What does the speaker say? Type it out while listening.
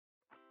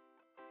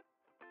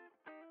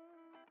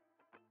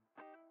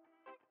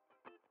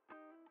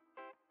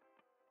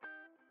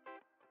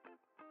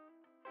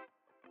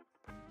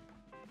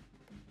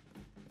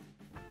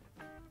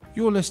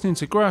You're listening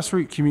to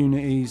Grassroots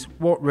Communities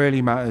What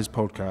Really Matters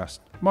podcast.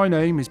 My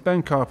name is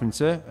Ben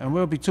Carpenter and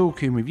we'll be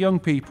talking with young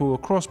people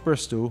across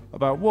Bristol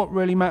about what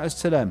really matters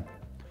to them.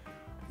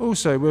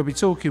 Also, we'll be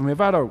talking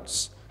with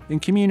adults in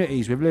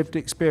communities with lived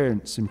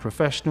experience and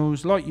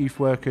professionals like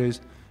youth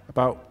workers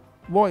about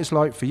what it's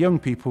like for young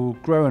people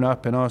growing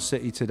up in our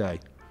city today.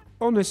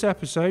 On this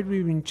episode,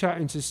 we've been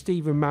chatting to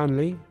Stephen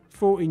Manley,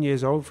 14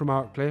 years old from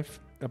Artcliffe,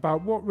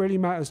 about what really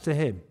matters to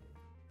him.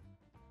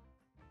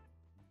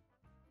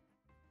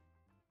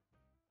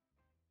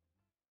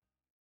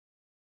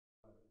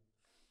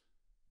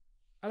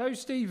 Hello,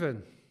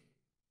 Stephen.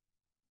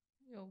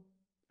 Yo.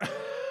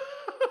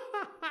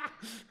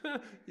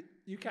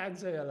 You can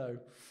say hello.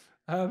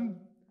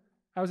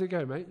 How's it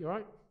going, mate? You all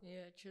right?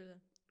 Yeah, chilling.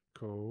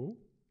 Cool.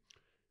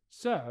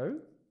 So,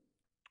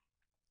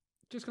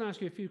 just going to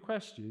ask you a few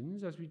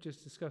questions, as we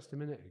just discussed a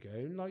minute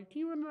ago. Like,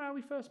 can you remember how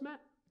we first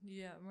met?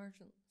 Yeah,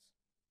 merchants.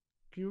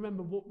 Can you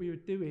remember what we were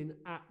doing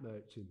at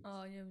Merchants?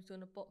 Oh yeah, I was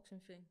doing a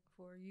boxing thing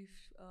for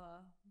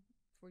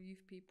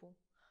youth people,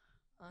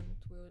 and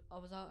I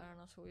was out there and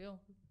I saw you.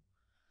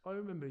 I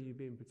remember you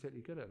being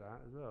particularly good at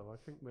that as well. I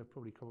think we'll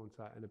probably come on to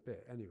that in a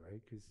bit anyway,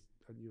 because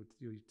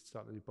you're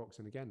starting your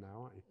boxing again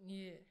now, aren't you?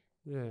 Yeah.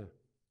 Yeah.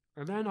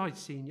 And then I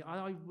seen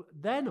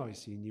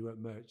you at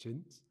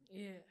Merchants.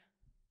 Yeah.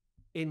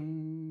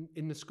 In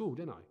the school,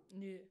 didn't I?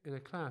 Yeah. In a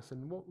class.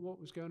 And what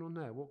was going on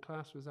there? What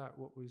class was that?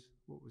 What was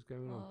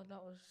going on? Oh,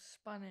 that was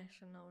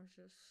Spanish, and that was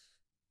just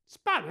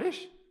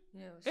Spanish?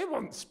 yeah. It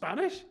wasn't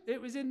Spanish.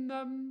 It was in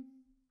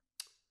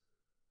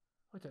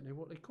I don't know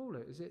what they call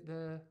it. Is it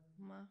the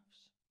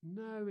maths.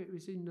 No, it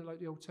was in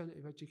the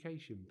alternative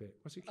education bit.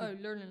 What's it Oh,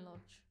 called? Learning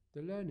Lodge.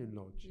 The Learning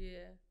Lodge.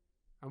 Yeah.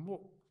 And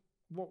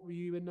what were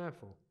you in there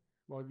for?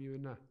 Why were you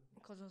in there?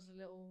 Because I was a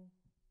little.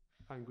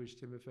 Language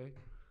Timothy.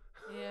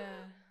 Yeah.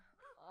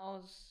 I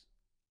was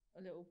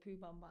a little poo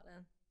bum back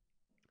then.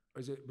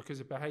 Is it because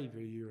of behaviour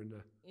you were in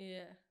there?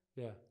 Yeah.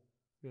 Yeah.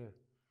 Yeah.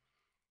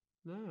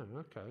 No,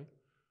 okay.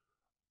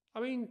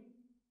 I mean,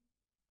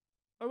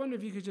 I wonder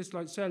if you could just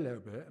say a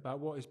little bit about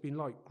what it's been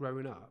like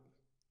growing up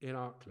in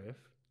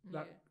Artcliffe.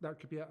 That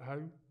could be at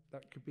home,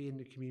 that could be in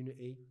the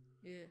community.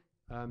 Yeah.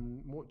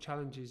 What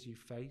challenges you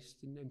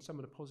faced and some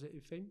of the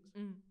positive things.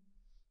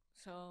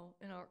 So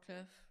in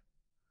Artcliffe,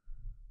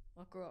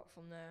 I grew up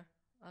from there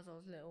as I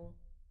was little,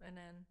 and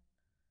then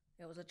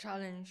it was a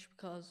challenge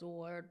because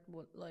all I heard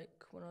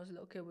when I was a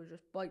little kid was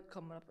just bike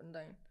coming up and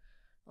down.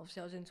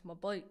 Obviously I was into my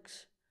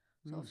bikes,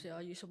 so obviously I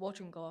used to watch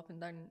them go up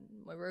and down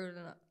my road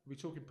and that. Are we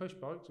talking push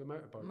bikes or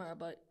motorbikes?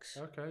 Motorbikes.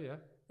 Okay, yeah.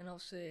 And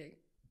obviously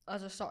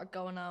as I started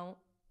going out,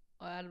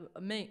 I had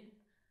a mate,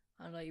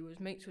 and he was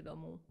mates with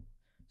them all.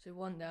 So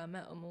one day I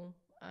met them all,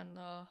 and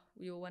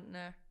we all went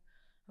there,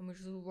 and we were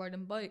just all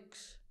riding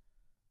bikes.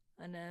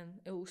 And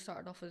then it all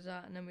started off as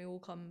that, and then we all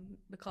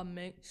become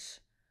mates,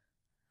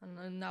 and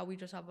then now we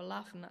just have a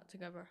laugh and that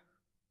together.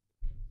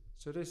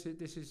 So this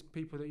is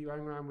people that you hang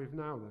around with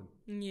now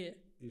then? Yeah.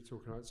 You're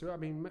talking about. So I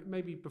mean,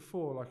 maybe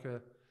before,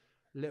 a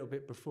little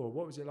bit before,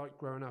 what was it like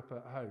growing up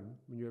at home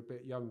when you were a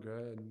bit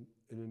younger and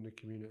in the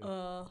community?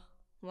 Well,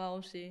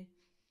 obviously,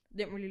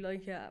 didn't really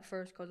like it at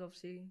first because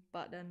obviously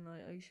back then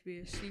I used to be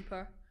a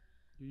sleeper.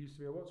 You used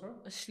to be a what, sorry?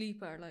 A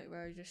sleeper,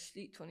 where I just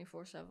sleep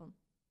 24/7.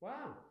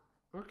 Wow.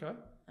 Okay.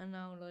 And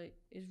now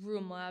it's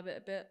ruined my habit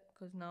a bit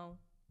because now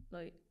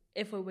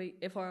if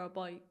I have a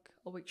bike,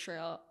 I'll wake straight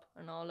up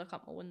and I'll look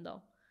out my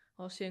window.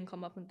 I'll see him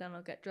come up and then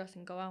I'll get dressed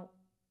and go out.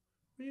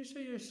 When you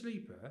say you're a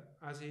sleeper,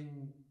 as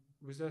in,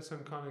 was there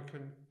some kind of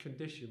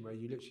condition where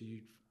you'd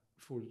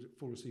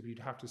fall asleep, you'd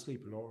have to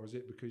sleep a lot, or is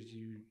it because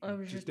you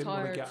just didn't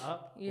want to get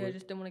up? Yeah, I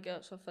just didn't want to get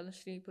up, so I fell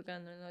asleep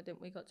again, and I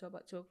didn't wake up till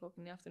about 2 o'clock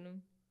in the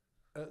afternoon.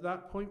 At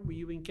that point, were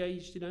you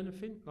engaged in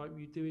anything? Were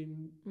you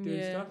doing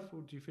stuff,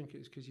 or do you think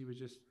it's because you were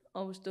just?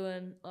 I was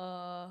doing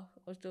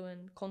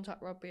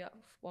contact rugby at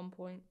one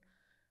point,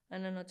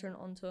 and then I turned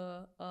on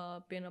to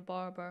being a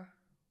barber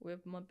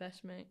with my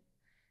best mate,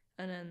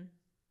 and then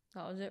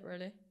that was it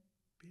really.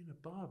 Being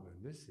a barber,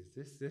 and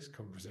this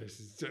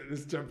conversation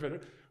is jumping.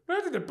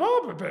 Where did the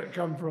barber bit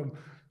come from?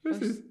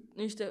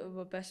 I used to do it with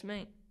my best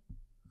mate.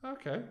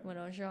 Okay. When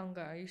I was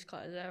younger, I used to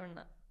cut his hair and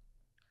that.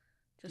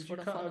 Just for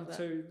the fun of it.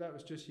 So that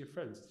was just your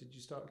friends. Did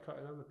you start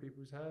cutting other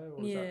people's hair?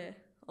 Or I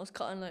was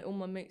cutting all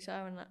my mates'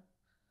 hair and that.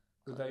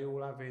 Were they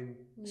all having?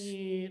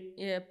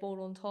 Yeah, bald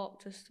on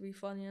top just to be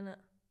funny, innit?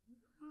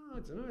 Oh, I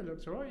don't know. It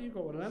looks alright. You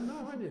got one of them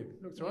now, haven't you?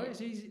 Looks alright.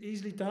 It's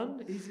easily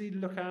done. Easily to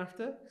look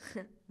after.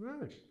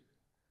 Right.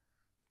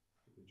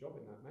 Good job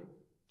in that, mate.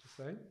 Just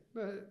saying.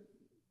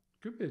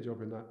 Could be a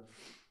job in that.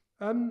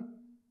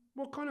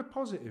 What kind of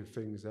positive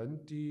things then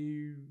do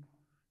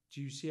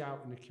you see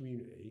out in the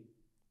community?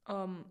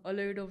 A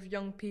load of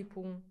young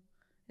people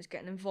is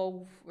getting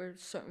involved with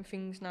certain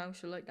things now.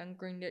 So down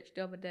Greenwich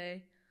the other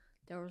day,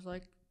 there was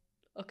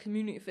a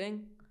community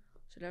thing.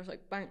 So there was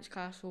bounce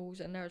castles,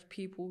 and there was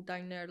people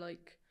down there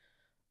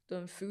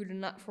doing food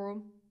and that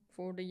for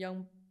the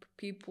young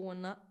people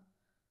and that.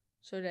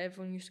 So that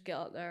everyone used to get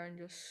up there and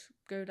just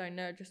go down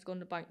there, just go on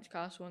the bounce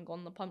castle and go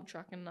on the pump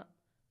track and that.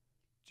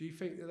 Do you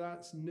think that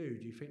that's new?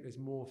 Do you think there's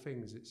more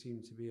things that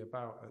seem to be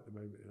about at the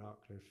moment in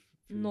Artcliffe?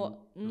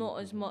 Not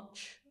as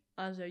much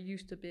as there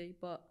used to be,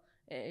 but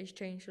it has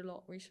changed a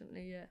lot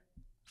recently. Yeah.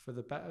 For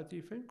the better, do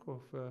you think, or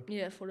for?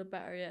 Yeah, for the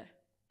better. Yeah.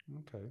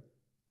 Okay.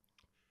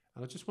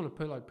 And I just want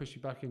to push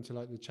you back into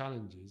like the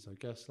challenges. I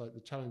guess like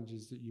the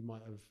challenges that you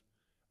might have.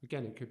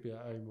 Again, it could be at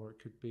home or it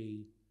could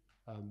be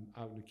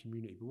out in the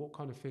community. But what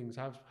kind of things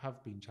have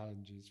been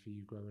challenges for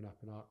you growing up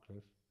in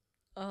Artcliffe?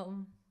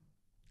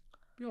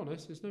 Be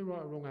honest, there's no right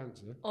or wrong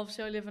answer.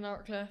 Obviously, I live in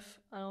Artcliffe,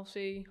 and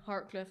obviously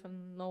Hartcliffe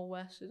and Knoll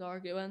West is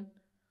arguing.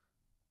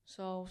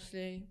 So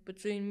obviously,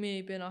 between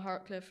me being a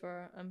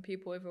Hartcliffer and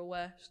people over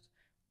West,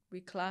 we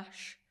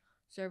clash.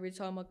 So every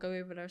time I go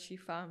over there to see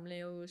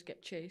family, I always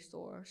get chased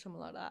or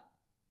something like that.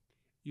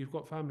 You've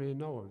got family in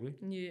Knoll, have you?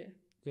 Yeah.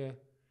 Yeah.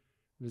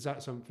 And is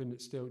that something that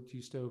do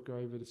you still go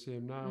over to see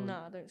him now?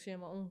 Nah, I don't see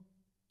him at all.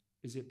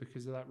 Is it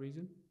because of that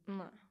reason?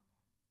 Nah.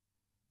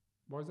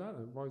 Why is that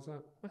then? Why is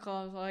that?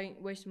 Because I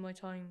ain't wasting my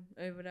time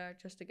over there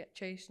just to get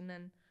chased and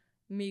then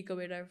me go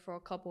there for a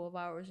couple of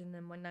hours and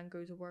then my nan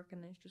goes to work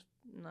and it's just,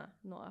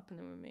 not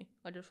happening with me.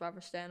 I'd just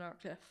rather stay in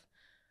Artcliffe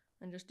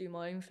and just do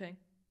my own thing.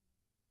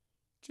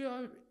 Do you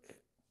know,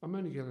 I'm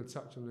only going to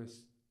touch on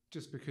this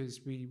just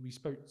because we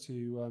spoke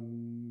to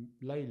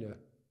Layla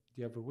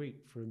the other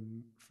week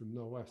from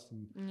Knoll West,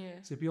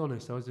 and to be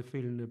honest, I was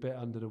feeling a bit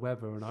under the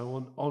weather and I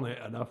wasn't on it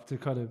enough to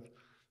kind of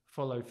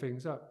follow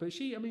things up. But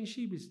she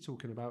was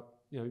talking about,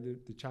 you know,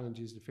 the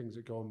challenges, the things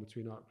that go on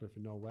between Artcliffe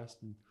and Knoll West,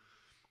 and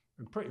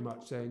pretty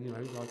much saying, you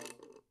know, like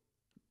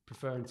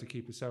preferring to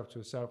keep herself to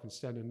herself and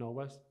staying in Knoll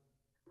West.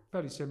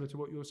 Fairly similar to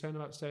what you were saying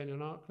about staying in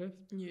Artcliffe.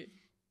 Yeah.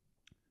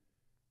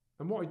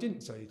 And what I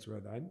didn't say to her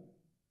then,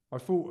 I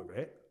thought of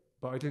it,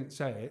 but I didn't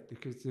say it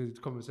because the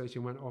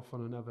conversation went off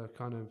on another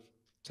kind of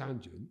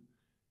tangent.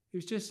 It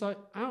was just like,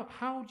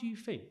 how do you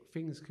think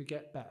things could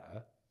get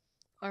better?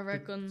 I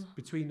reckon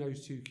between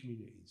those two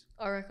communities.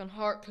 I reckon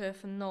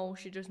Hartcliffe and Knoll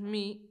should just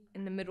meet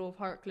in the middle of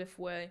Hartcliffe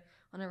Way,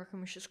 and I reckon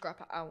we should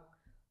scrap it out,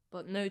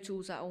 but no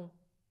tools at all.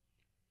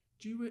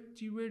 Do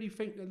you really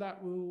think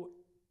that will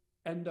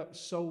end up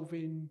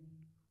solving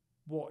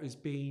what has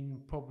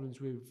been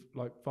problems with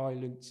like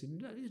violence?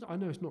 And I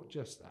know it's not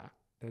just that.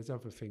 There's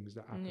other things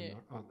that happen,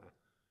 aren't there?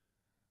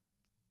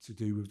 To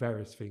do with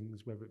various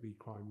things, whether it be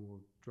crime or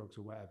drugs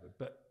or whatever.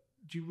 But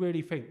do you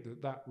really think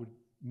that would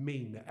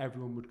mean that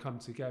everyone would come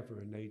together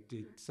and they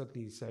did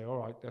suddenly say, all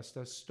right, let's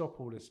stop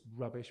all this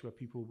rubbish where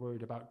people are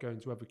worried about going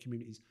to other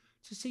communities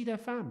to see their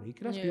family?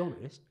 Because let's be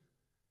honest,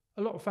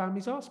 a lot of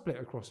families are split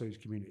across those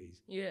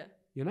communities. Yeah.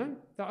 You know?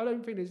 I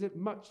don't think there's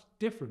much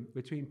different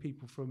between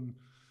people from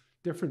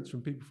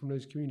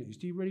those communities.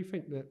 Do you really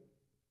think that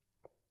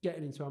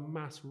getting into a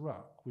mass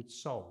ruck would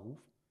solve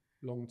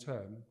long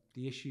term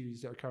the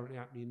issues that are currently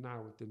happening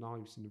now with the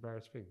knives and the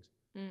various things?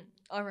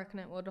 I reckon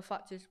it would. The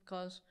fact is,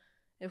 because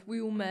if we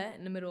all met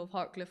in the middle of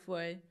Hartcliffe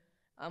Way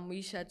and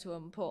we said to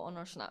them, put on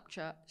our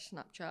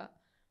Snapchat,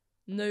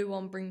 no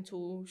one bring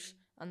tools,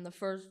 and the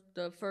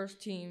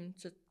first team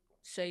to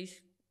say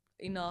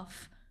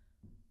enough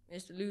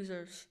is the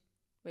losers,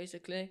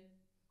 basically.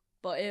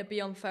 But it'd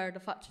be unfair. The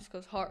fact is,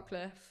 because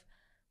Hartcliffe,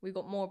 we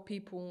got more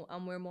people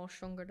and we're more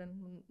stronger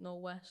than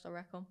Knoll West, I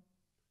reckon.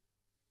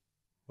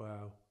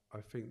 Wow. I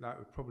think that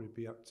would probably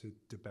be up to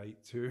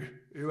debate to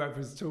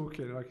whoever's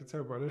talking. And I can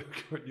tell by the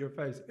look on your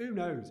face. Who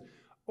knows?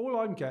 All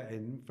I'm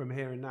getting from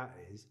hearing that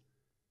is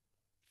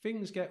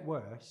things get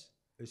worse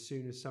as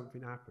soon as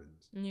something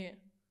happens. Yeah.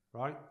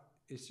 Right?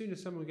 As soon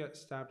as someone gets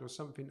stabbed or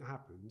something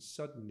happens,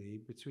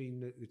 suddenly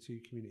between the two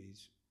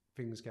communities,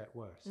 things get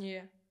worse.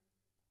 Yeah.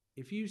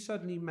 If you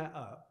suddenly met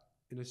up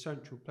in a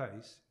central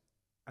place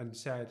and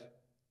said,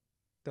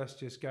 let's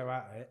just go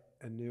at it,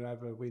 and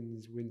whoever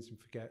wins and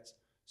forgets,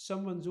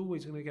 someone's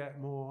always going to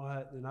get more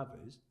hurt than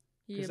others,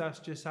 because that's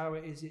just how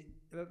it is.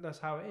 That's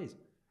how it is.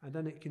 And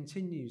then it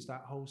continues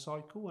that whole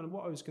cycle. And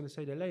what I was going to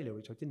say to Layla,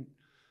 which I didn't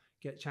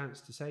get a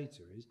chance to say to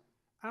her, is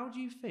how do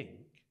you think,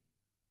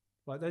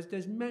 like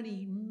there's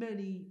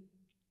many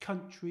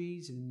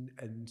countries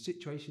and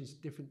situations in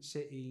different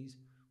cities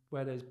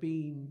where there's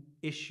been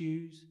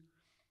issues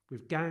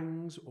with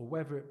gangs, or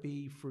whether it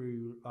be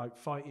through like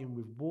fighting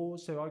with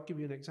wars. So I'll give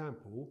you an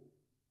example.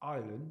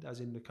 Ireland, as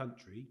in the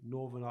country,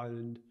 Northern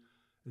Ireland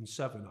and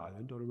Southern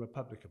Ireland, or the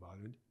Republic of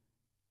Ireland,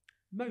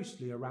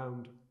 mostly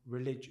around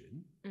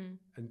religion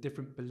and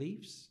different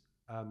beliefs,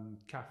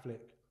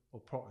 Catholic or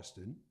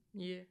Protestant.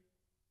 Yeah.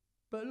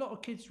 But a lot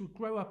of kids would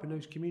grow up in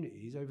those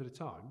communities over the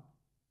time.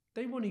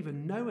 They won't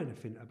even know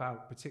anything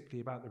particularly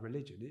about the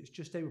religion. It's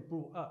just they were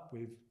brought up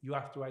with, you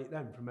have to hate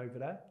them from over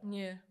there.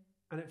 Yeah.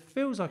 And it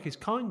feels like it's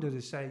kind of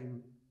the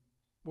same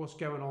what's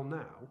going on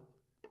now.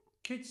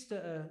 Kids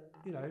that are,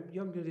 you know,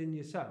 younger than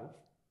yourself,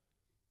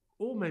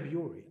 or maybe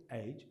your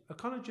age, are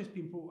kind of just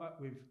being brought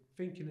up with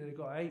thinking that they've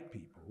got to hate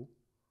people,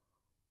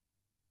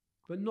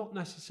 but not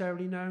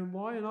necessarily knowing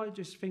why. And I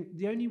just think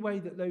the only way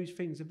that those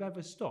things have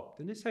ever stopped,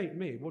 and this ain't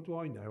me, what do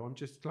I know? I'm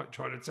just like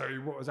trying to tell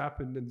you what has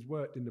happened and has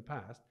worked in the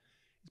past,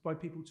 is by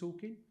people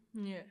talking.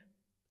 Yeah.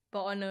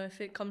 But I know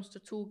if it comes to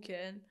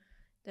talking,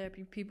 there'd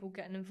be people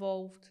getting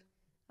involved,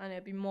 and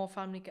there'd be more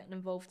family getting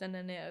involved, and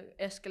then it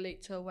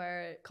escalate to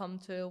where it come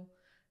to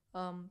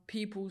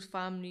people's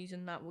families,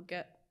 and that would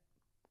get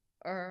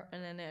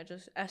and then it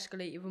just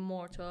escalate even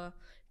more to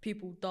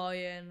people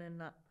dying,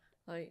 and that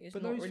like it's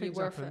But not those really things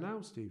worth happen it.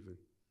 now, Stephen.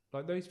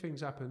 Like those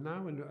things happen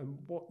now, and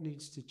what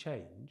needs to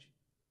change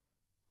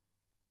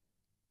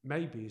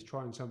maybe is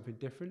trying something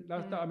different.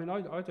 I mean,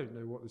 I don't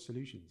know what the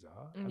solutions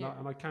are,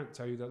 and I can't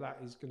tell you that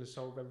is going to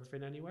solve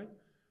everything anyway.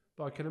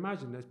 But I can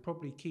imagine there's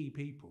probably key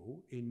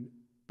people in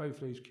both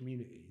those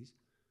communities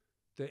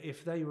that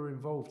if they were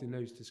involved in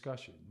those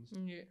discussions,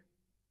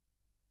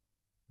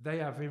 they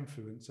have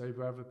influence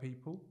over other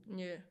people.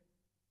 Yeah.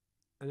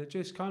 And it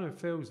just kind of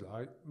feels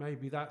like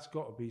maybe that's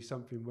got to be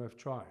something worth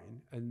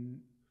trying. And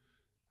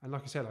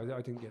like I said,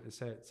 I didn't get to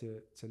say it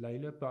to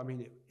Layla, but I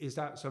mean, is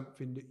that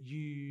something that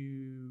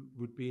you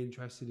would be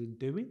interested in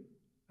doing?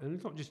 And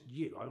it's not just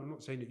you. I'm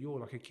not saying that you're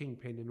like a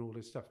kingpin and all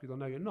this stuff, because I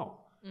know you're not.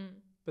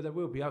 But there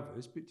will be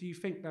others. But do you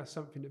think that's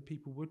something that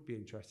people would be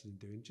interested in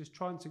doing? Just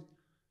trying to...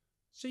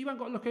 So you haven't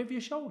got to look over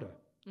your shoulder?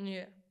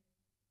 Yeah.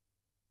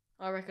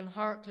 I reckon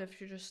Hartcliffe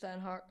should just stay in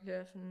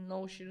Hartcliffe, and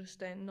Noel should just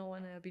stay in Noel,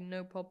 and there'll be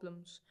no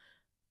problems.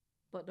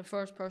 But the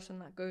first person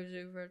that goes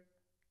over,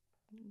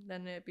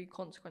 then there'll be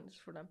consequences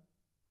for them.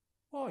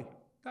 Why?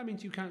 That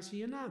means you can't see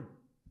your nan.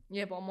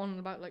 Yeah, but I'm on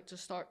about like to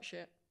start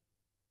shit.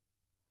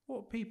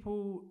 What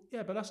people...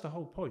 Yeah, but that's the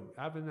whole point.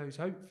 Having those,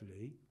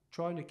 hopefully,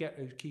 trying to get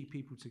those key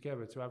people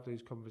together to have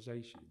those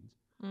conversations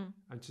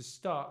and to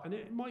start. And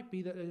it might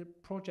be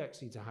that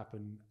projects need to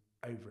happen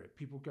over it.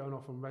 People going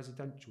off on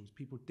residentials,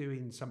 people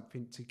doing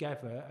something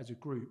together as a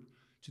group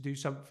to do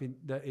something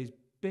that is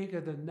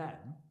bigger than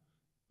them,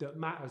 that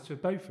matters for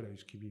both of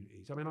those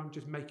communities. I mean, I'm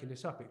just making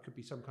this up. It could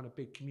be some kind of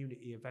big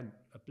community event,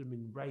 a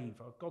blooming rave,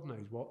 or God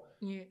knows what.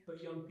 Yeah.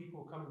 But young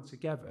people coming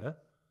together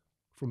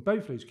from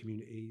both those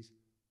communities,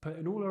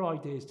 putting all their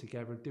ideas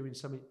together and doing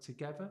something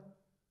together.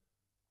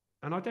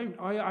 And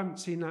I haven't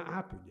seen that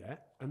happen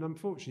yet. And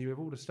unfortunately, with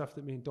all the stuff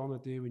that me and Donna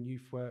do and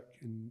youth work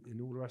and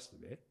all the rest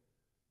of it,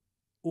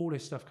 all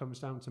this stuff comes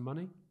down to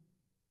money.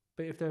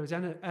 But if there was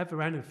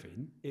ever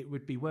anything, it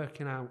would be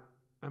working out,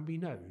 and we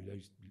know who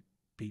those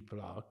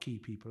people are, key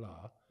people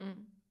are,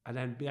 and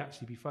then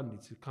actually be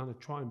funded to kind of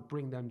try and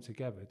bring them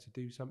together to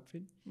do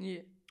something.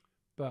 Yeah.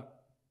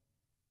 But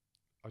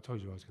I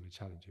told you I was going to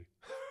challenge you.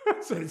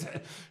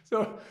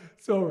 so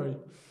sorry.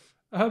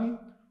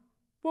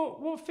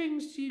 What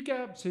things do you get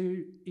up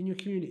to in your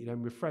community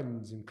then, with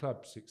friends and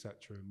clubs,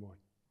 etc., and why?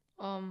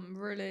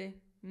 Really,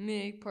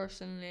 me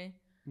personally,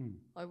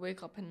 I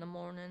wake up in the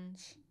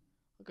mornings,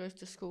 I go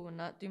to school and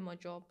that, do my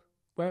job.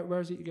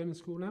 Where is it you're going to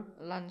school now?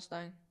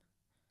 Lansdowne.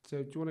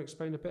 So do you want to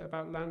explain a bit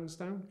about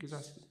Lansdowne?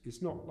 Because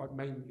it's not like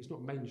it's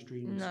not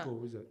mainstream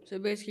school, is it? So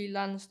basically,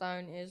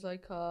 Lansdowne is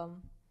like not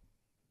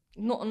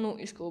a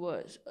naughty school,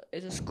 but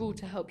it's a school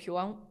to help you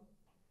out.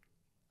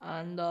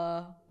 And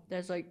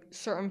there's like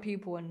certain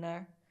people in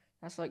there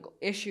that's like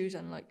issues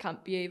and like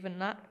can't behave in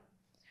that.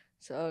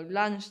 So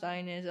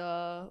Lansdowne is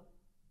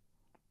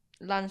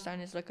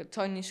like a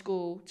tiny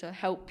school to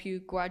help you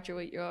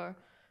graduate your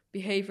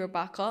behaviour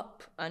back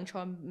up and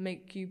try and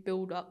make you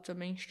build up to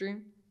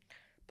mainstream.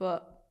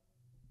 But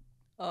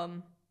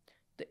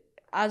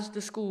as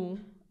the school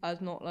has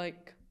not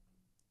like,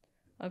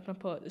 how can I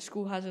put it, the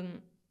school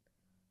hasn't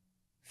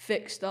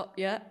fixed up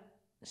yet,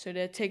 so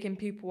they're taking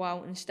people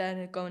out instead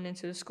of going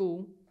into the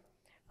school,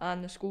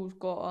 and the school's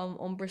got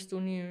on Bristol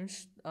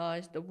News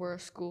it's the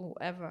worst school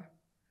ever.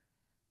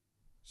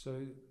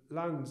 So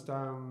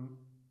Lansdowne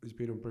has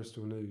been on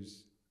Bristol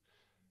News.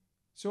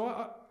 So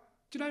I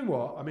do you know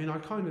what? I mean, I'll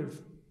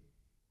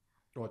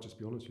just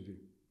be honest with you.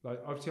 Like,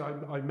 obviously,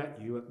 I met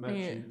you at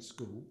Merchant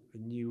School,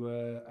 and you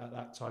were, at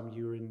that time,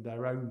 you were in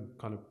their own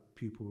kind of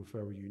pupil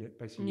referral unit,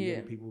 basically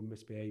young people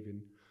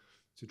misbehaving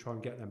to try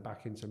and get them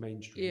back into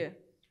mainstream. Yeah.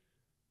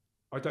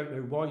 I don't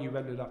know why you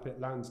ended up at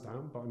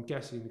Lansdowne, but I'm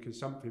guessing because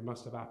something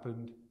must have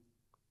happened.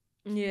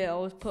 Yeah, I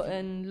was put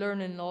in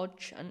Learning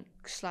Lodge and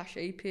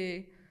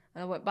 /AP,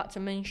 and I went back to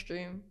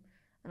mainstream.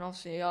 And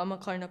obviously, I'm a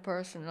kind of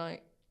person,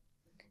 like,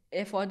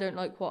 if I don't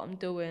like what I'm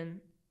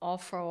doing, I'll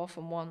throw off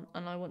and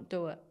and I won't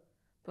do it.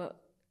 But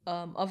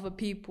other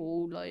people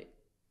would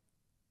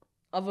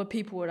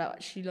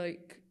actually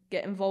like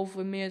get involved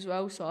with me as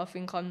well, so I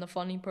think I'm the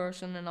funny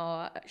person, and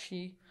I'll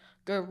actually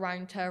go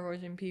around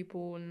terrorising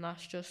people, and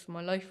that's just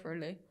my life,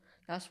 really.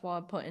 That's why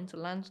I put into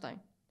Lansdowne.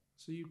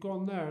 So you've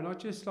gone there, and I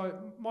just like,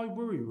 my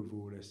worry with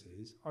all this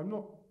is, I'm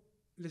not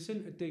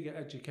listening to dig at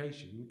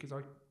education, because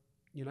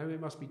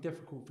it must be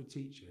difficult for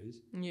teachers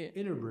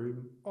in a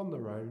room on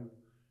their own,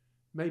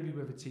 maybe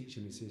with a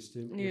teaching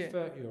assistant, with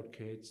 30 odd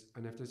kids,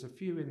 and if there's a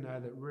few in there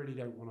that really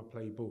don't want to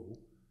play ball,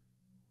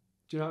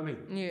 do you know what I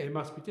mean? It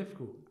must be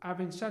difficult.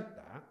 Having said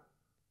that,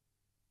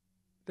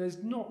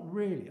 there's not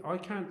really, I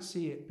can't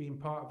see it being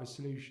part of a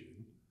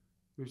solution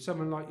with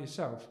someone like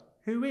yourself,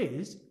 who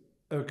is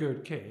a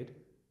good kid,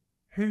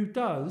 who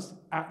does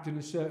act in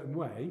a certain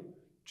way,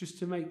 just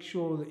to make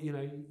sure that,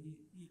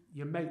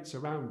 your mates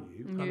around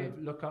you kind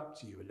of look up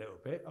to you a little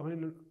bit. I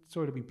mean,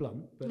 sorry to be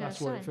blunt, but that's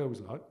what it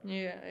feels like.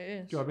 Yeah,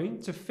 it is. Do you know what I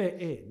mean? To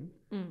fit in.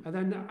 And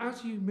then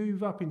as you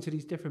move up into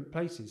these different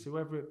places, so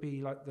whether it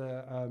be like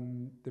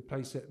the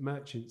place at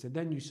Merchants, and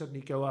then you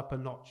suddenly go up a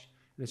notch.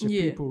 There's a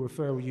pupil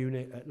referral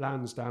unit at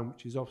Lansdowne,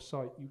 which is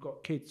off-site. You've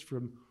got kids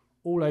from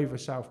all over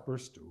South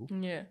Bristol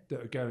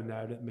that are going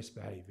there that are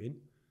misbehaving.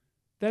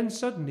 Then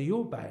suddenly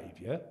your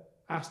behaviour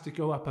has to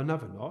go up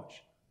another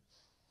notch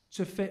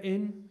to fit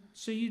in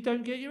so you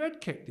don't get your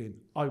head kicked in,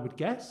 I would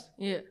guess.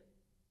 Yeah.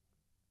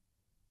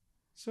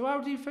 So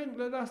how do you think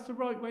that that's the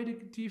right way to...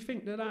 Do you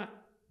think that that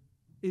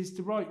is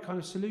the right kind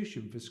of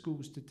solution for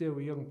schools to deal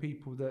with young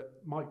people that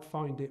might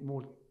find it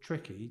more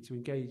tricky to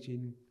engage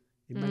in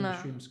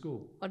mainstream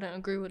school? I don't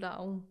agree with that at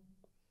all.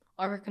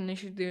 I reckon they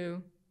should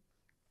do...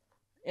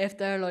 If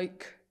they're,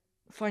 like,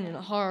 finding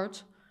it hard,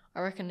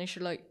 I reckon they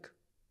should, like,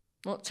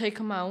 not take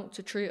them out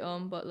to treat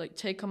them, but, like,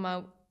 take them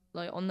out,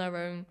 like, on their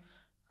own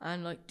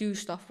and, like, do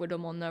stuff with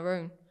them on their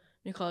own.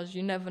 Because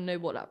you never know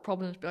what that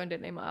problem's behind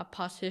it. They might have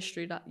past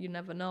history that you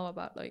never know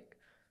about. Like,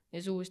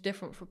 it's always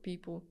different for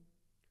people.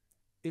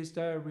 Is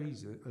there a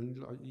reason,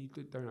 and like, you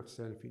don't have to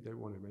say anything you don't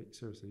want to, mate,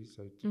 seriously,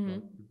 so,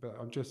 but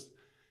I'm just,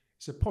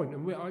 it's a point,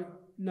 and I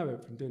know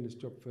it from doing this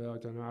job for I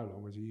don't know how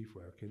long as a youth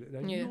worker, that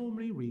there's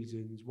normally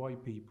reasons why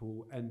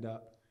people end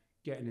up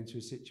getting into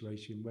a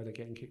situation where they're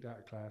getting kicked out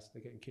of class,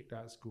 they're getting kicked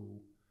out of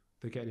school,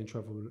 they're getting in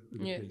trouble with the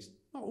police.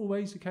 Not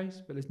always the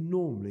case, but there's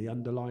normally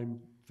underlying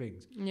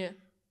things. Yeah.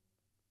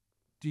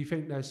 Do you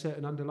think there's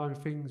certain underlying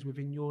things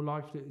within your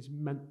life that has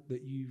meant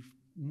that you've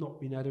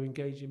not been able to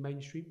engage in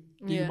mainstream?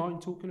 Do you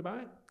mind talking about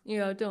it?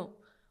 Yeah, I do.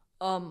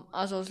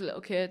 As I was a little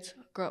kid,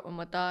 I grew up with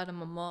my dad and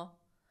my mum,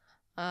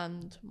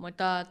 and my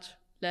dad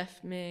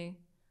left me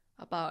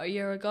about a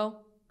year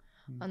ago,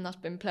 and that's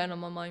been playing on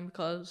my mind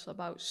because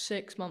about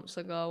 6 months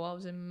ago I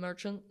was in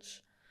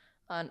Merchants,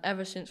 and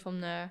ever since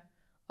from there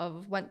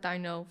I've went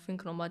downhill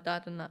thinking of my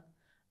dad and that,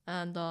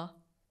 and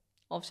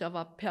obviously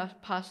I've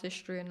had past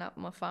history and that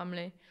with my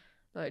family.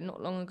 Like,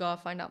 not long ago I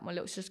found out my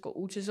little sister got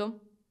autism,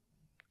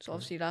 so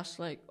obviously that's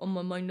like on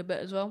my mind a bit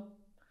as well.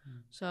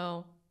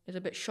 So it's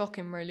a bit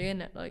shocking, really,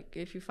 isn't it? Like,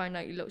 if you find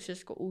out your little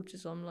sister got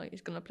autism, like,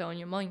 it's gonna play on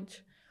your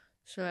mind.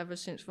 So ever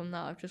since from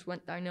that, I've just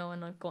went downhill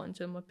and I've got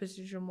into my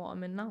position what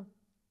I'm in now.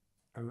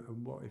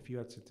 And what if you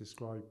had to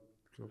describe?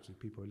 Because obviously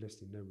people are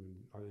listening.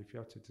 If you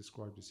had to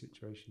describe the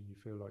situation you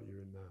feel like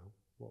you're in now,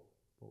 what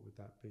would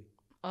that be?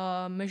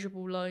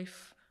 Miserable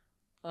life.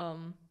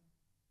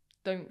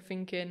 Don't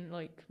thinking,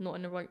 like, not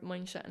in the right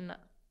mindset and that.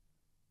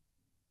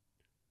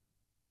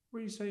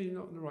 When you say you're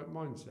not in the right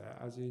mindset,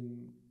 as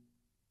in,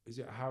 is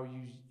it how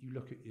you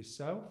look at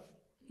yourself?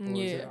 Or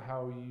is it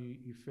how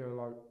you feel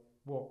like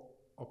what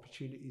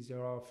opportunities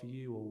there are for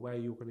you or where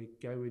you're going to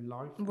go in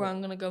life? Where I'm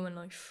going to go in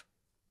life.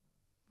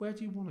 Where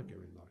do you want to go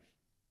in life?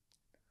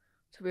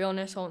 To be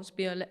honest, I want to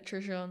be an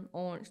electrician. I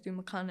want to do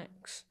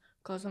mechanics.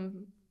 Because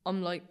I'm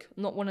like,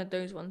 not one of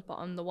those ones, but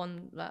I'm the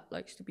one that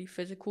likes to be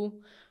physical.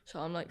 So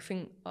I like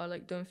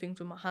doing things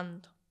with my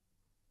hands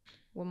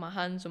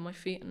and my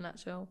feet and that.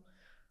 So,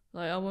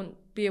 like, I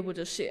won't be able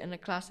to sit in a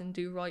class and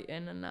do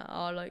writing and that.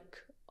 I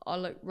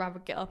rather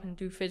get up and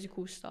do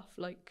physical stuff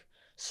like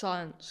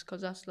science,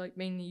 because that's like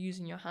mainly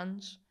using your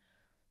hands.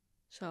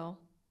 So,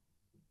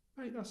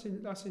 mate,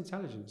 that's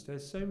intelligence.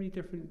 There's so many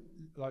different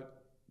like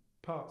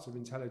parts of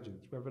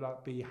intelligence, whether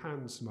that be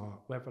hand smart,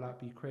 whether that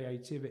be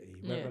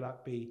creativity, whether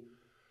that be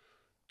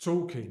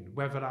talking,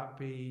 whether that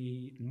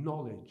be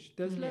knowledge.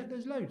 There's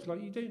loads.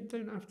 Like, you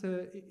don't have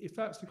to, if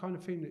that's the kind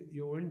of thing that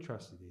you're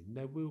interested in,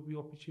 there will be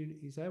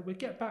opportunities there. We'll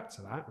get back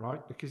to that,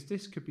 right? Because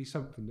this could be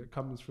something that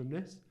comes from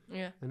this.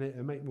 Yeah. And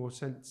it'll make more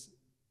sense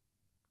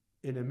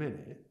in a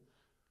minute.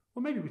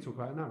 Well, maybe we talk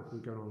about it now, because we're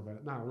going on about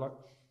it now. Like,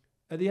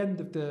 at the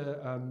end of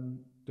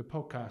the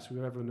podcast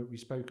with everyone that we've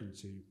spoken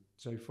to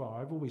so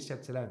far, I've always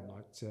said to them,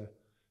 like, to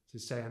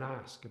say and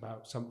ask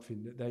about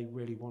something that they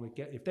really want to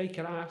get. If they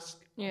can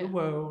ask the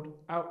world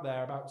out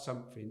there about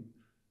something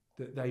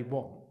that they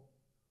want,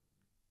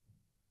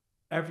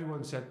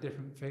 everyone said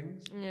different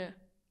things. Yeah.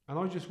 And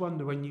I just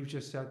wonder, when you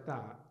just said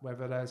that,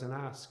 whether there's an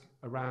ask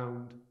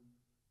around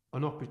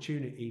an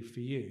opportunity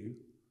for you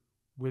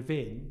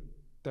within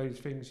those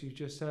things you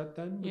just said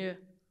then? Yeah.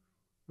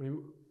 I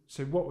mean,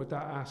 so what would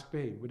that ask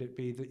be? Would it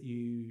be that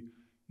you'd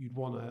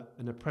want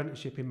an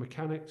apprenticeship in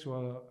mechanics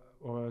or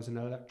as an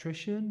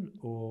electrician,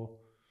 or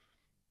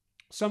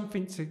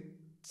something to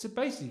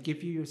basically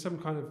give you some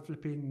kind of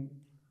flipping,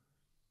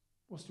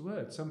 what's the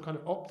word? Some kind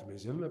of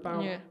optimism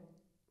about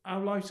how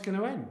life's going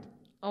to end?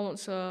 I want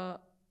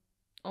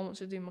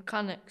to do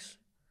mechanics,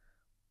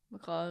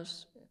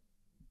 because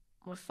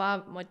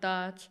my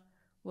dad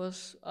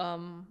was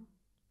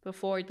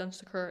before he done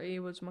security, he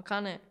was a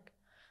mechanic,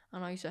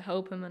 and I used to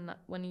help him, and that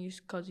when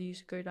because he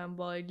used to go down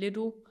by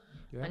Lidl,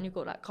 and you've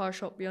got that car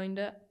shop behind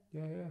it.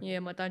 Yeah,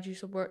 my dad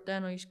used to work there,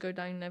 and I used to go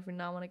down every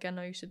now and again.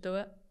 I used to do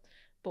it,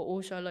 but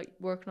also I like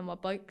working on my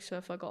bike. So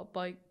if I got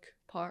bike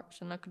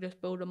parts, and I could just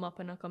build them up,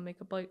 and I can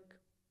make a bike.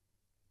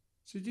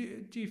 So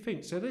do you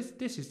think, so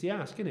this is the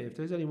ask, isn't it? If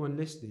there's anyone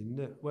listening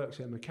that works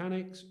at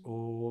mechanics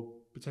or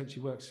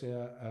potentially works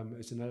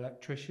as an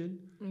electrician,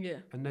 Yeah.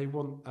 and they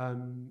want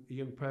a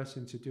young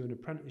person to do an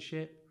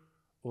apprenticeship,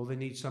 or they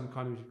need some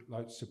kind of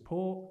like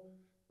support,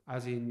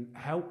 as in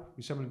help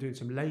with someone doing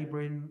some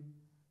labouring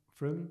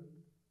for them,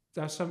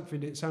 that's something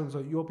that sounds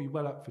like you'll be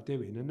well up for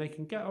doing, and they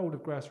can get hold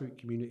of grassroots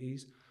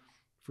communities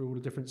through all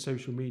the different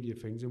social media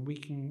things, and we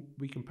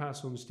can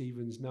pass on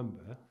Stephen's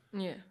number.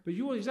 Yeah. But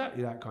you're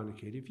exactly that kind of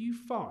kid. If you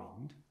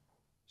find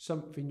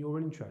something you're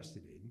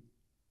interested in,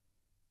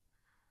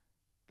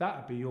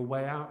 that'd be your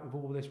way out of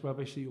all this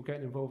rubbish that you're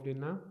getting involved in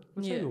now.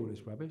 I say all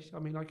this rubbish. I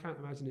mean, I can't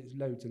imagine it's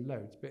loads and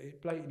loads, but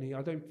it blatantly,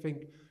 I don't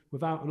think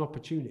without an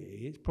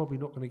opportunity, it's probably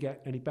not going to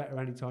get any better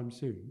anytime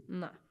soon.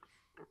 No.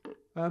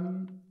 I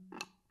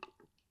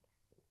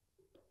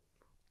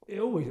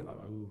always go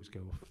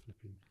off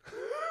flipping.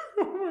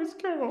 Always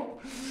go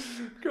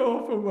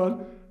off on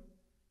one.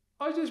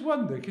 I just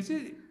wonder, because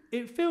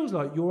it feels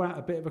like you're at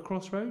a bit of a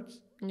crossroads.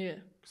 Yeah.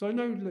 Because I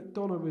know that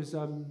Donna was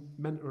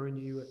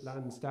mentoring you at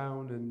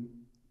Lansdowne, and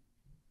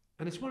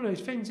it's one of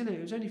those things, isn't it?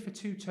 It was only for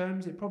 2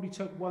 terms. It probably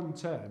took 1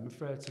 term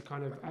for her to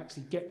kind of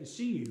actually get to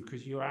see you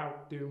because you're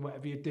out doing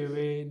whatever you're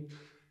doing.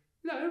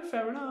 No,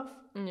 fair enough.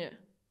 Yeah.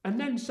 And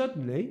then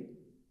suddenly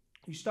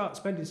you start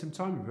spending some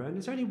time with her, and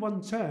it's only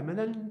 1 term, and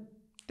then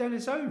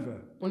it's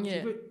over. Once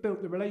you've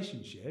built the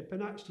relationship,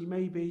 and actually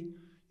maybe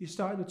you're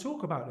starting to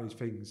talk about those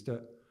things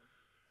that,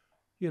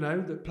 you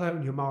know, that play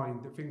on your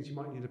mind, the things you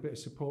might need a bit of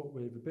support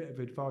with, a bit of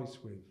advice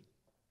with.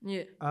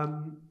 Yeah.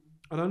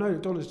 And I know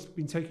that Donna's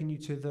been taking you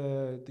to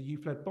the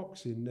youth-led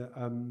boxing that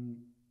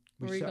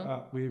we set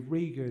up with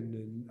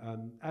Regan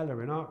and Ella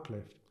in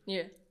Artcliffe.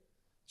 Yeah.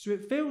 So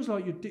it feels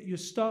like you're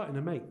starting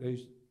to make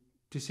those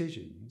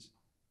decisions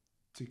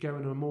to go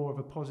in a more of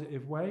a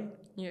positive way.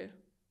 Yeah.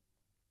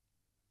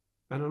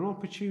 And an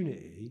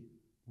opportunity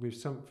with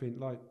something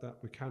like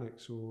that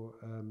mechanics or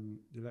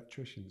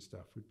electrician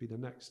stuff would be the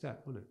next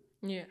step, wouldn't it?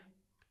 Yeah.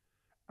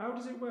 How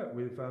does it work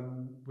with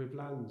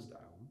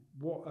Lansdowne?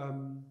 What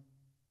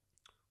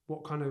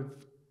kind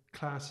of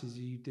classes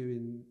are you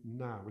doing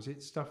now? Is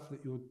it stuff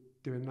that you're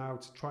doing now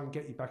to try and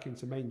get you back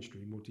into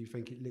mainstream, or do you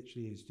think it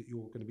literally is that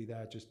you're going to be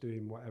there just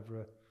doing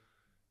whatever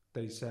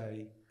they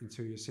say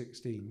until you're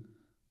 16,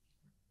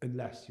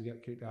 unless you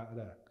get kicked out of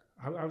there?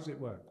 How does it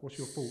work? What's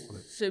your thought on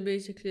it? So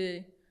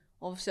basically,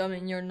 obviously I'm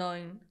in year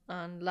 9,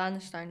 and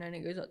Lansdowne only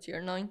goes up to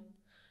year 9.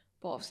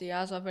 But obviously,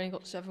 as I've only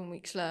got 7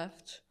 weeks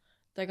left,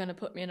 they're going to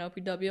put me in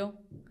LPW.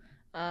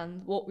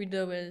 And what we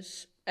do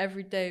is,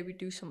 every day we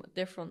do something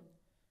different.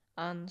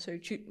 And so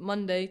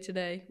Monday,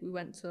 today, we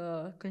went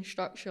to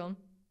construction,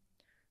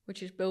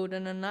 which is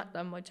building and that,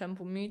 done by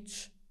Temple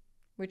Meads,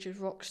 which is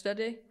rock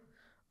steady.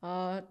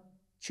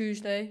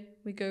 Tuesday,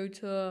 we do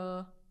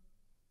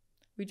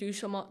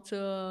some up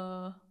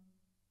to...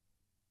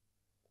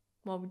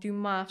 Well, we do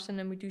maths and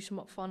then we do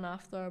some fun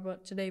after,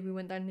 but today we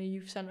went down to the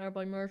youth centre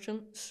by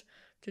Merchants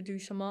to do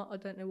some art. I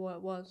don't know what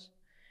it was.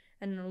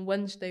 And then on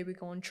Wednesday we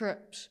go on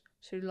trips.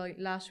 So like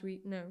last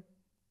week,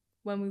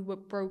 when we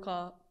broke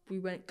up, we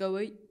went Go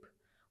Ape,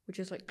 which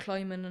is like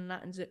climbing and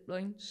that and zip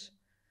lines.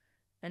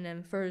 And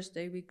then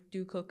Thursday we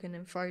do cooking,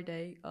 and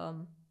Friday,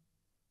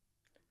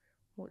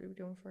 what did we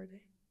do on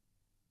Friday?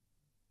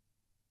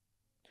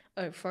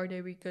 Oh,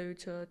 Friday we go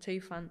to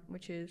Tayfant,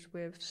 which is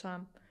with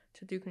Sam,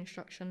 to do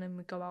construction, and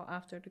we go out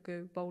after to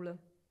go bowling.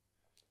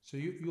 So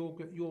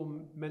you're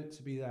meant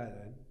to be there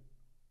then,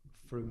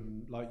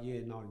 from like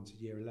year 9 to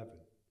year 11.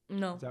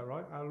 No. Is that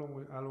right? How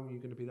long are you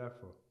going to be there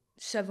for?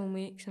 7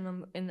 weeks, and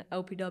I'm in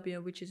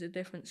LPW, which is a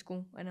different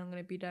school, and I'm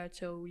going to be there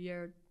till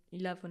year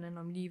 11, and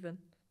I'm leaving.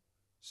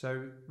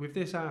 So with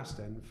this ask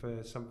then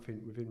for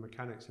something within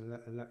mechanics and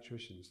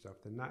electrician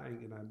stuff, then that ain't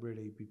going to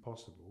really be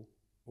possible,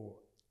 or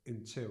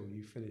until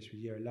you finish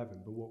with year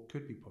 11. But what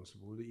could be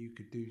possible, that you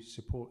could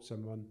support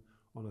someone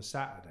on a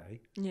Saturday,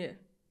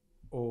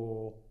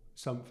 or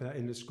something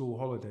in the school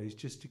holidays,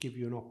 just to give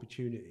you an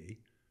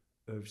opportunity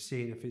of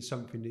seeing if it's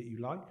something that you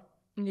like.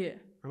 Yeah.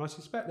 And I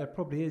suspect there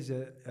probably is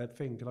a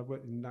thing, because I've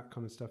worked in that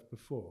kind of stuff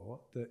before,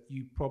 that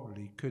you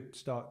probably could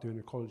start doing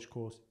a college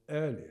course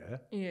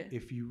earlier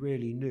if you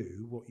really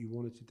knew what you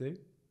wanted to do.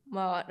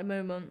 Well, at the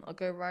moment, I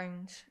go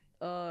around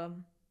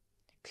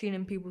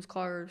cleaning people's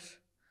cars,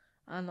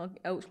 and I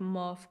helps my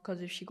mum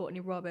because if she got any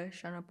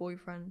rubbish, and her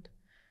boyfriend,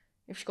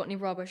 if she got any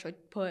rubbish, I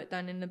put it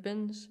down in the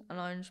bins and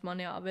I earn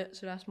money out of it.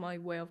 So that's my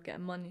way of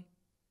getting money.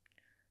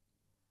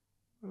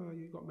 Oh,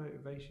 you've got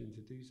motivation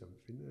to do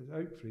something.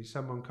 Hopefully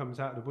someone comes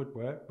out of the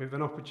woodwork with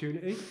an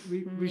opportunity.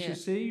 We shall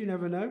see, you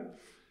never know.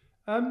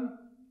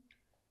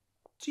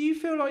 Do you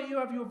feel like you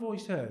have your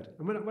voice heard?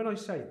 And when I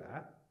say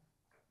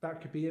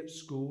that could be at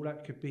school,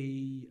 that could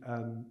be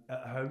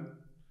at home,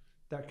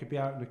 that could be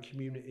out in the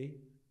community.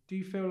 Do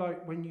you feel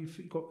like when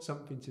you've got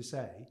something to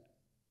say,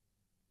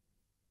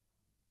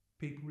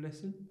 people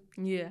listen?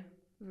 Yeah,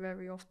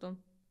 very often.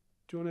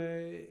 Do you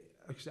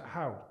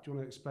want to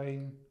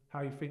explain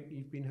how you think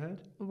you've been heard?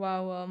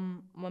 Well,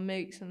 my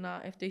mates and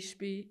that, if they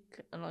speak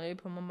and I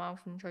open my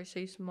mouth and try to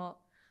say something,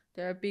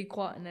 They'll be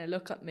quiet and they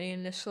look at me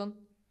and listen.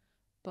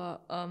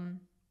 But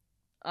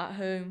at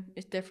home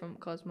it's different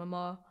because my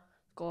ma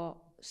got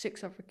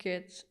 6 other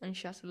kids and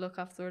she has to look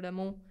after them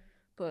all.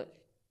 But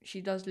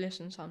she does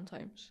listen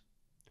sometimes.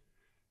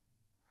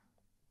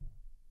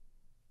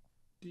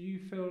 Do you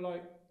feel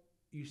like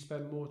you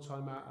spend more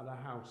time out of the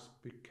house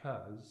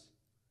because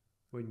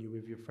when you're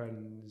with your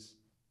friends,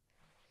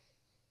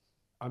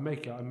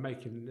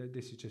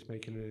 this is just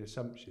making an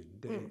assumption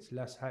that it's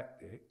less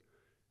hectic,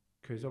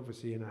 because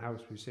obviously in a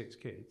house with 6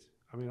 kids,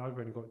 I mean, I've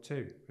only got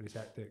 2 and it's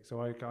hectic,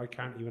 so I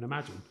can't even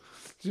imagine.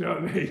 Do you know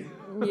what I mean?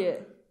 Yeah.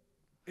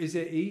 Is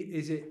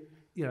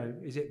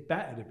it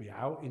better to be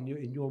out in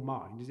your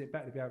mind? Is it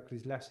better to be out because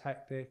it's less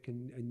hectic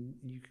and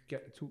you could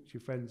get to talk to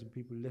your friends and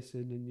people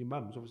listen, and your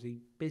mum's obviously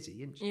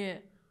busy, isn't she? Yeah,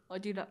 I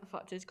do that. The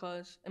fact is,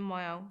 because in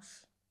my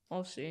house,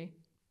 obviously,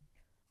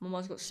 my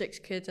mum's got 6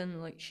 kids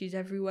and like she's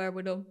everywhere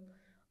with them,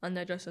 and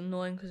they're just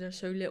annoying because they're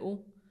so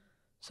little.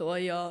 So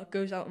I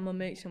goes out with my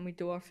mates and we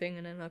do our thing,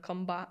 and then I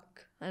come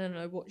back and then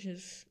I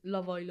watches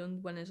Love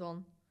Island when it's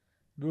on.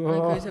 And I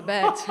go to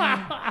bed.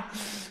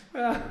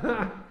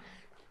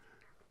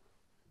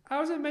 How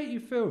does it make you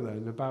feel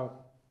then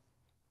about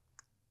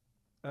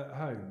at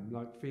home,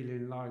 like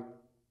feeling like,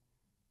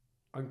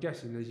 I'm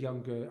guessing there's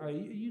younger, are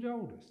you the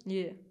oldest?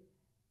 Yeah.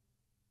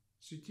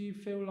 So do you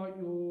feel like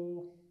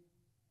you're,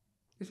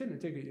 it's in a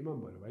dig at your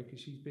mum, by the way, because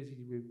she's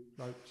busy with,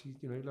 like, she's,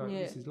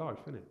 this is life,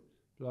 isn't it?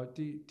 Like,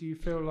 do you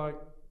feel like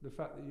the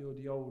fact that you're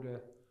the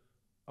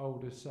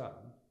older son,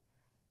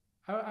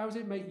 how does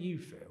it make you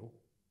feel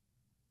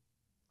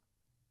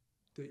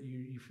that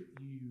you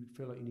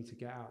feel like you need to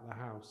get out of the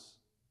house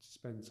to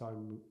spend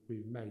time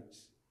with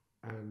mates,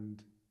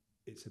 and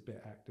it's a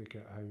bit hectic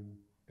at home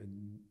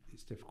and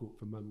it's difficult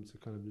for mum to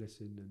kind of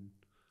listen, and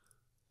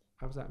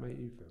how does that make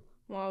you feel?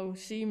 Well,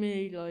 see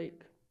me,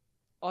 like,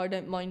 I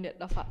don't mind it.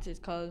 The fact is,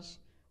 because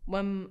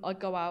when I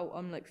go out,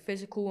 I'm like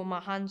physical with my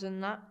hands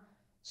and that.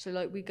 So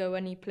like we go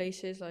any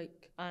places,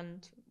 like,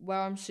 and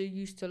where I'm so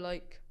used to,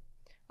 like,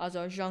 as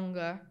I was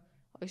younger,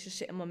 I used to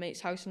sit in my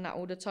mate's house and that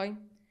all the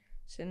time.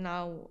 So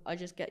now I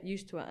just get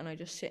used to it and I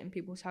just sit in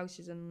people's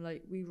houses and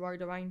like we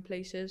ride around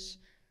places.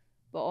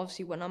 But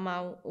obviously when I'm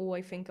out, all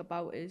I think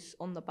about is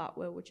on the back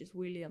wheel, which is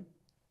William.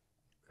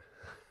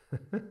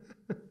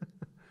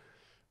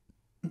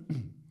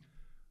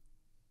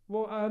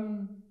 Well,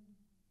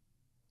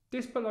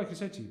 but like I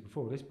said to you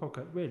before, this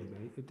podcast, really,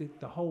 mate,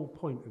 the whole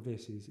point of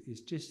this is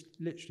just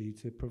literally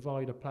to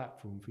provide a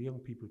platform for young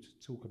people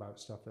to talk about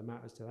stuff that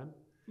matters to them.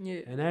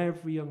 Yeah. And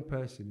every young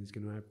person is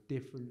going to have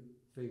different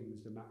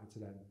things that matter to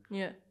them.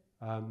 Yeah.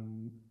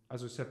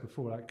 As I said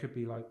before, that could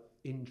be like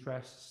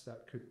interests,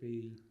 that could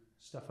be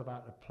stuff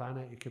about the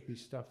planet, it could be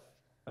stuff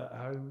at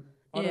home.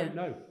 I don't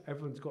know.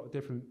 Everyone's got a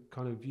different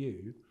kind of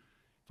view.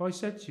 If I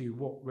said to you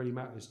what really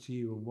matters to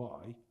you and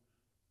why,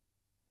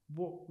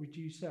 what would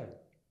you say?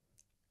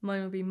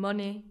 Mine would be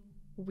money,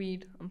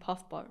 weed, and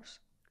puff bars.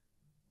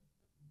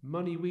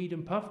 Money, weed,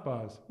 and puff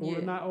bars, all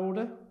in that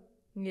order?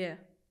 Yeah.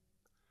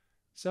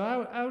 So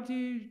how do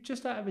you,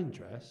 just out of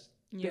interest?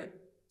 Yeah.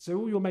 So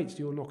all your mates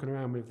you're knocking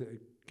around with that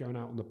are going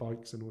out on the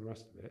bikes and all the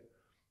rest of it,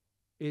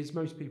 is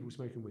most people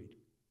smoking weed?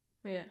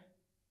 Yeah.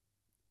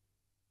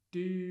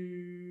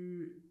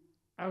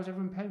 How's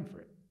everyone paying for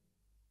it?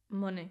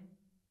 Money.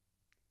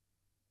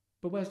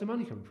 But where's the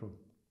money coming from?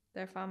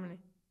 Their family.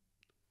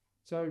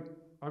 So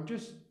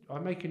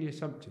I'm making the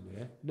assumption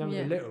here, knowing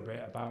a little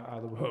bit about how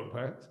the world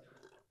works,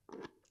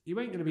 you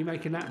ain't going to be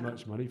making that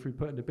much money through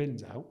putting the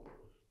bins out.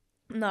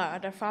 No,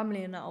 their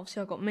family and that.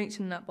 Obviously, I've got mates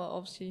in that, but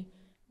obviously,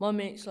 my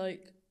mates,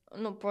 like,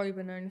 I'm not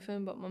bribing or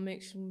anything, but my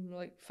mates,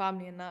 like,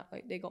 family and that,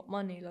 like, they got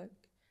money. Like,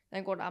 they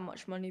ain't got that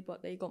much money,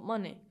 but they got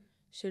money.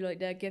 So, like,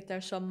 they give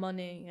their son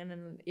money, and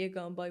then you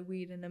go and buy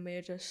weed, and then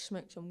we just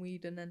smoke some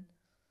weed, and then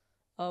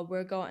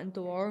we'll go out and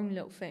do our own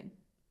little thing.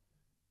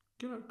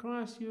 Can I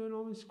ask you an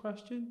honest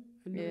question?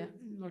 And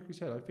like I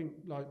said, I think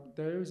like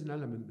there is an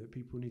element that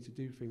people need to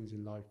do things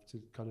in life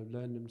to kind of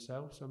learn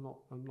themselves. I'm not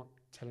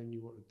telling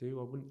you what to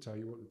do. I wouldn't tell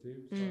you what to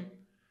do. It's like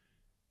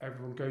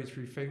everyone goes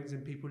through things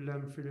and people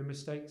learn through their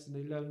mistakes, and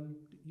they learn,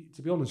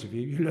 to be honest with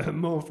you, you learn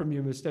more from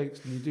your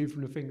mistakes than you do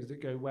from the things that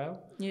go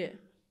well. Yeah.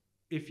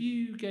 If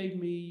you gave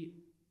me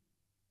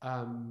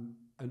an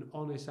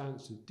honest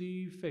answer, do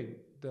you think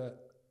that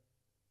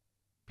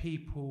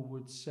people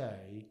would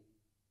say,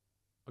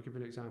 I'll give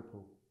you an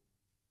example.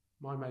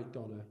 My mate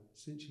Donna,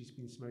 since she's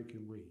been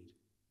smoking weed,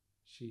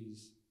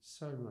 she's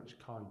so much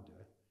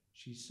kinder.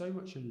 She's so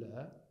much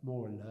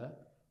more alert.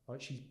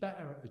 Right? She's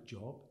better at a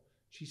job.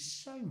 She's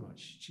so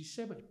much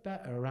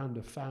better around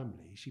her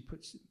family.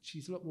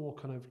 She's a lot more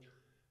kind of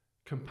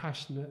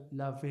compassionate,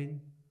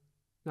 loving.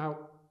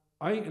 Now,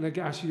 I ain't gonna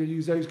ask you to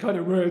use those kind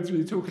of words when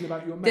you're talking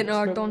about your mates. Didn't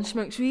know Donna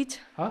smokes weed?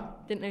 Huh?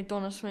 Didn't know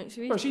Donna smokes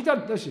weed? Well, she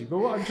does she? But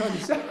what I'm trying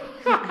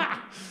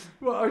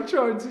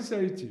to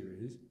say, to you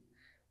is,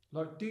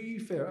 like, do you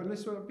feel, and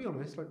let's be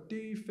honest, like, do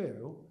you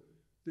feel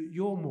that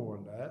you're more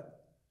alert,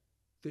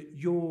 that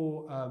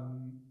you're,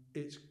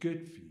 it's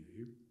good for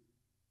you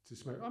to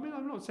smoke? I mean,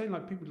 I'm not saying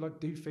like people like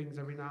do things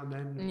every now and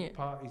then, Yeah.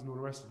 parties and all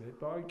the rest of it,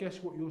 but I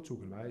guess what you're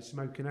talking about is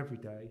smoking every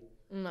day.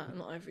 No,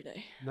 not every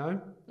day.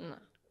 No? No,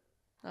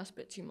 that's a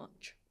bit too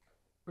much.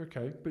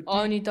 Okay, but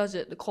I only does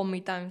it to calm me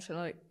down. So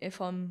like,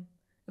 if I'm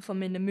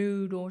in the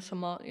mood or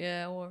something,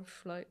 yeah, or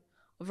if like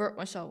I've hurt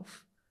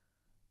myself,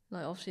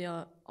 like obviously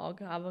I'll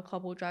have a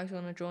couple of drags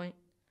on a joint,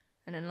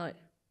 and then like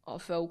I'll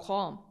feel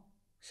calm,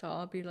 so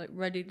I'll be like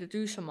ready to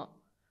do something.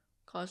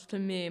 Cause to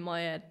me in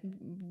my head,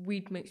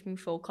 weed makes me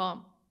feel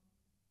calm.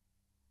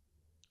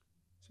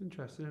 it's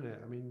interesting, isn't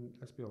it? I mean,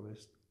 let's be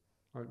honest.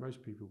 Like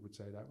most people would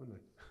say that, wouldn't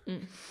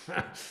Mm.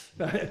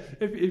 they?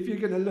 if you're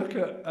going to look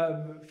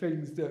at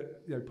things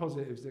that,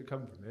 positives that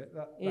come from it,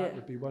 that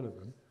would be one of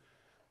them.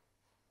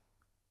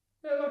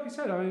 Yeah, like I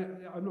said,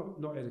 I'm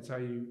not here to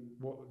tell you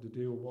what to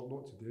do or what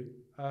not to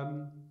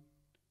do.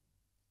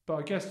 But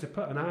I guess to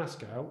put an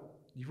ask out,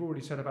 you've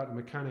already said about the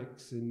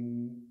mechanics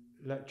and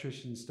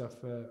electrician stuff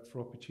for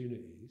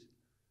opportunities.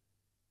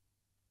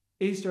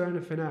 Is there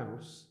anything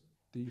else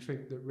that you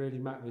think that really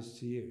matters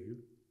to you,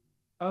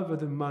 other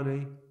than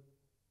money,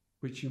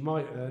 which you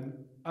might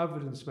earn, other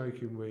than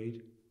smoking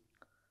weed,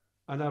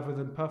 and other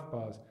than puff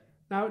bars?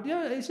 Now,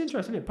 yeah, it's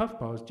interesting, isn't it? Puff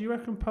bars. Do you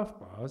reckon puff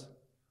bars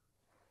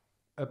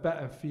are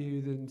better for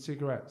you than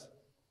cigarettes?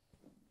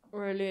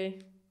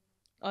 Really,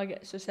 I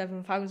get the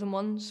 7,000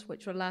 ones,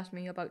 which will last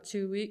me about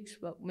 2 weeks.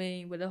 But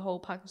me with a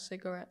whole pack of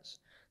cigarettes,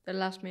 they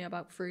last me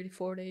about 3 to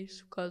 4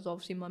 days. Because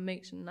obviously my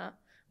mates and that,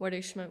 where they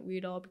smoke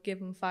weed, I'll be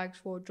giving fags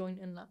for a joint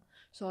and that.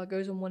 So I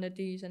goes on one of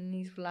these, and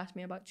these will last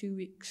me about 2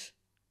 weeks.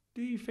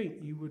 Do you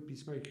think you would be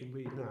smoking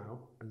weed now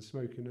and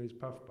smoking those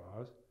puff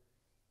bars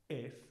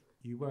if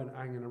you weren't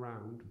hanging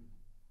around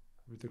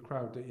with the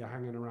crowd that you're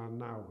hanging around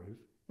now with?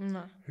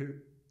 No.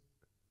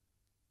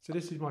 So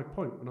this is my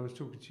point when I was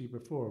talking to you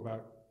before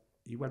about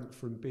you went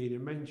from being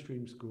in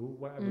mainstream school,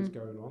 whatever's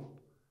going on,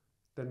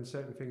 then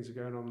certain things are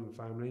going on in the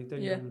family,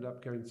 then you ended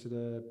up going to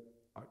the,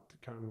 I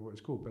can't remember what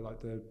it's called, but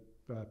like the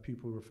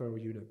pupil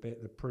referral unit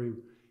bit, the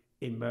PRU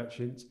in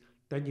Merchants.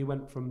 Then you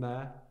went from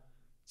there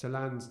to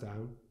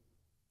Lansdowne.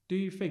 Do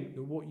you think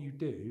that what you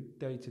do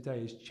day to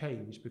day has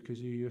changed because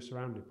of who you're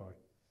surrounded by?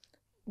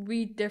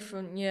 Weed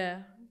different,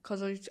 yeah.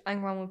 Because I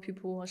hang around with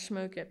people who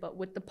smoke it, but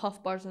with the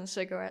puff bars and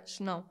cigarettes,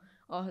 no.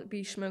 I'd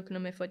be smoking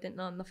them if I didn't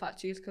know. And the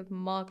fact is, because my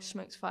mom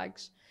smokes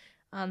fags,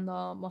 and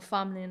my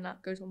family and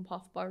that goes on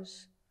puff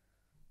bars.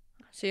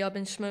 See, I've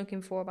been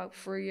smoking for about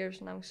 3 years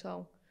now,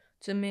 so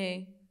to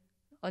me,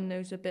 I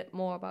knows a bit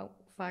more about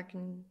fag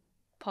and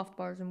puff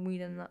bars and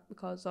weed and that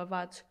because I've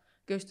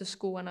goes to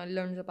school and I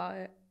learns about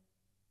it.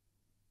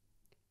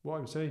 What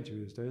I'm saying to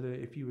you is, though,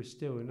 that if you were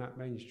still in that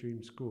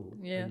mainstream school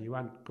and you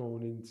hadn't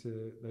gone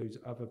into those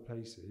other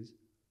places,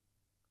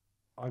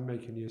 I'm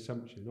making the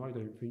assumption I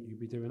don't think you'd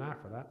be doing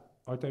half of that.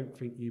 I don't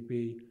think you'd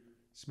be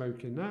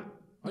smoking that.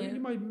 I think you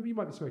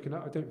might be smoking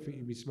that. I don't think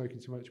you'd be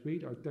smoking so much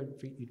weed. I don't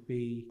think you'd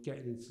be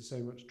getting into so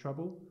much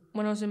trouble.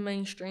 When I was in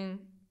mainstream,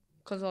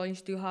 because I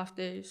used to do half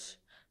days,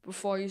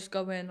 before I used to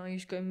go in, I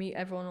used to go meet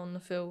everyone on the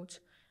field,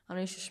 and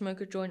I used to smoke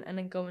a joint and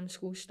then go in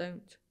school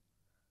stoned.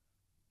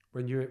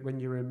 When you're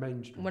in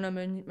mainstream? When I'm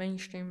in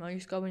mainstream, I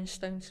used to go in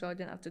stoned so I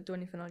didn't have to do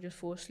anything, I just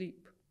fall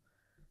asleep.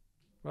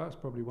 Well, that's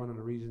probably one of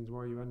the reasons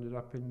why you ended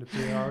up in the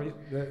PRE,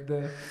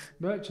 the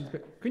Merchants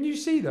bit. Can you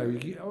see, though, I'm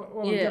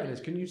getting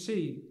this, can you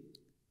see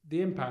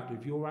the impact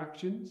of your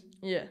actions?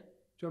 Yeah. Do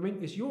you know what I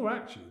mean? It's your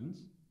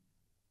actions.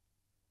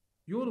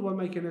 You're the one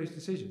making those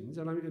decisions,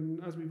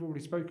 and as we've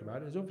already spoke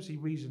about, there's obviously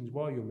reasons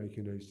why you're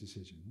making those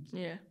decisions.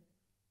 Yeah.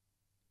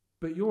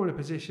 But you're in a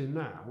position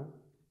now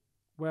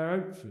where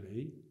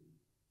hopefully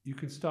you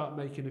can start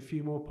making a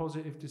few more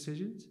positive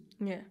decisions.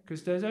 Yeah.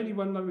 Because there's only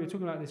one, like we were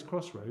talking about this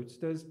crossroads,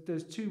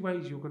 there's two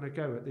ways you're going to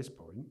go at this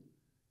point.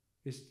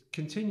 It's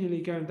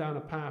continually going down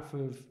a path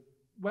of,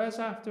 where's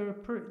after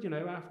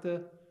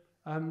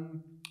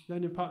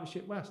Learning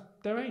Partnership West?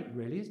 There ain't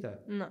really, is there?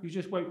 No. You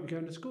just won't be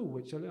going to school,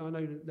 which I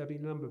know there'll be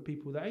a number of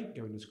people that ain't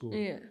going to school.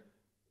 Yeah.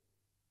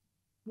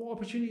 What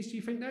opportunities do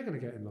you think they're going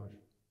to get in life?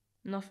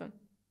 Nothing.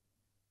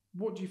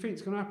 What do you think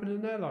is going to happen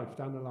in their life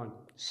down the line?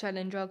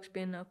 Selling drugs,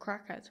 being a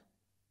crackhead.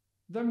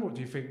 Then what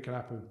do you think can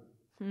happen?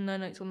 No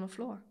nights on the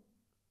floor.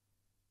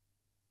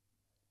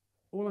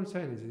 All I'm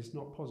saying is it's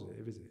not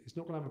positive, is it? It's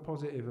not going to have a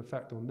positive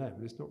effect on them.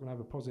 It's not going to have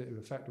a positive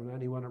effect on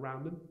anyone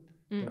around them,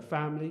 their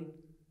family,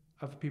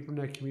 other people in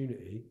their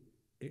community.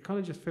 It kind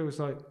of just feels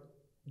like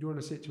you're in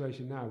a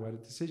situation now where the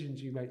decisions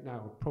you make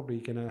now are probably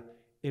going to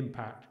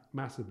impact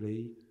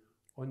massively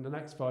on the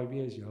next 5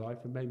 years of your life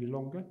and maybe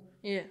longer.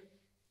 Yeah.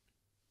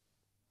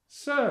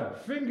 So,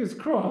 fingers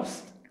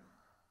crossed,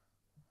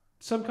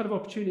 some kind of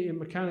opportunity in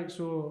mechanics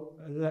or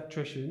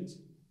electricians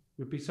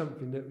would be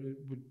something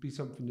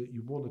that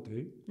you want to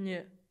do.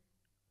 Yeah.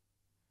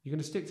 You're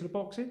going to stick to the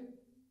boxing?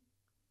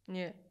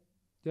 Yeah.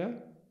 Yeah?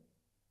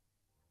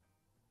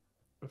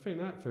 I think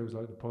that feels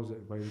like the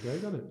positive way to go,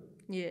 doesn't it?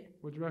 Yeah.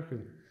 What do you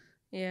reckon?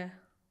 Yeah.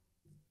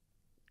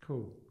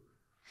 Cool.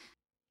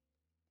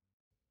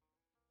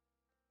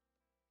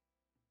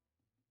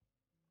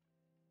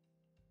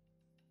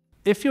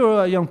 If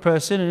you're a young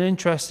person and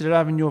interested in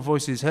having your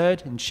voices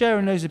heard and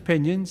sharing those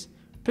opinions,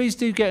 please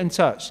do get in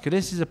touch, because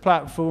this is a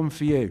platform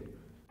for you.